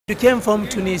You came from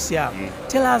Tunisia.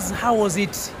 Tell us, how was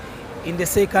it in the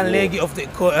second leg of the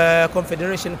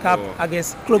Confederation Cup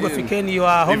against Club Africain, your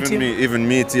home team? Even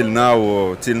me, till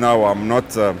now, I'm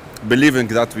not believing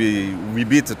that we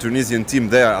beat a Tunisian team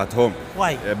there at home.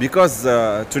 Why? Because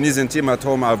Tunisian team at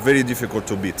home are very difficult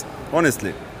to beat.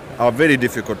 Honestly, are very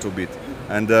difficult to beat,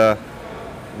 and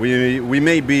we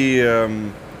may be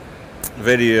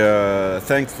very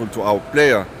thankful to our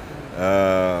player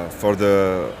for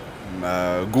the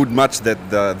good match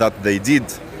that they did.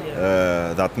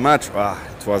 That match,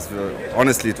 it was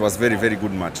honestly, it was very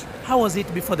good match. How was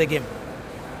it before the game?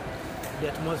 The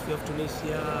atmosphere of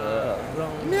Tunisia,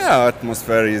 ground. Yeah,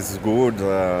 atmosphere is good.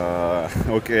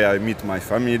 Okay, I meet my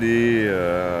family.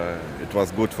 It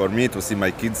was good for me to see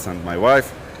my kids and my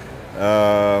wife.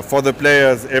 For the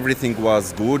players, everything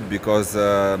was good because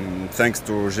thanks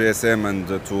to GSM and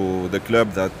to the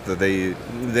club that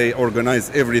they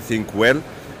organize everything well.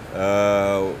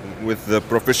 With the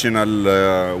professional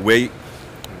way,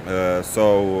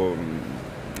 so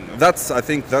I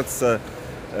think that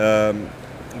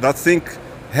thing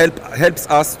helps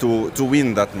us to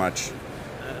win that match,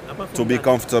 to be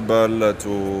comfortable,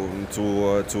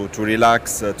 to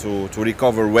relax, to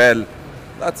recover well.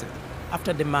 That's it.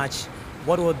 After the match,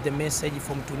 what was the message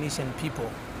from Tunisian people?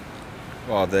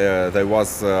 Well, there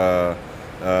was how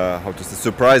to say,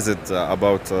 surprised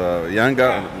about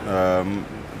Yanga.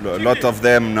 A lot of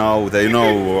them now, they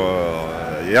know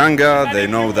Yanga, they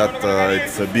know that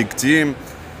it's a big team.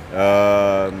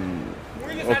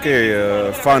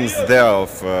 Fans there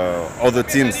of other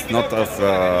teams, not of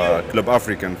Club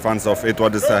Africain, fans of Étoile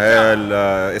de Sahel,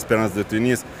 Espérance de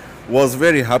Tunis, was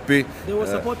very happy. They will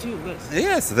support you, guys?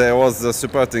 Yes, they was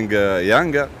supporting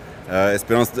Yanga.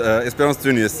 Espérance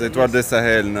Tunis, Étoile de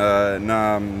Sahel,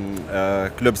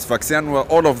 Club Sfaxian,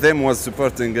 all of them was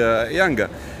supporting Yanga.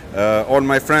 All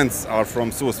my friends are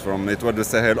from Sousse, from Étoile de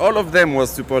Sahel. All of them was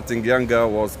supporting Yanga,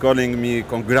 was calling me,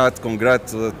 congrats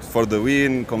for the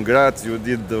win, congrats, you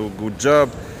did a good job.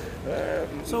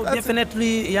 So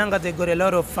definitely Yanga, they got a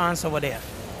lot of fans over there.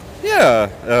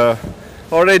 Yeah,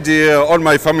 already all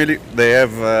my family, they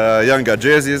have Yanga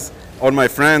jerseys, all my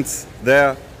friends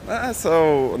there.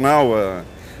 So now,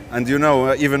 and you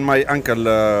know, even my uncle,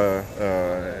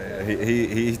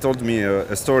 he told me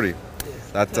a story.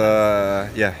 That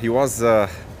he was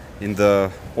in the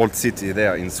old city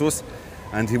there in Sousse,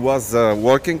 and he was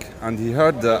working, and he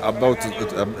heard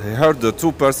the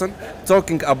two persons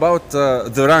talking about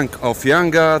the rank of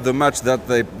Yanga, the match that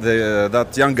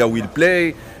that Yanga will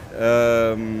play.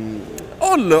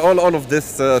 All of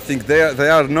this thing they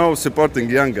are now supporting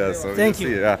Yanga. So thank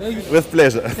you. See, with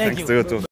pleasure. Thanks to you too.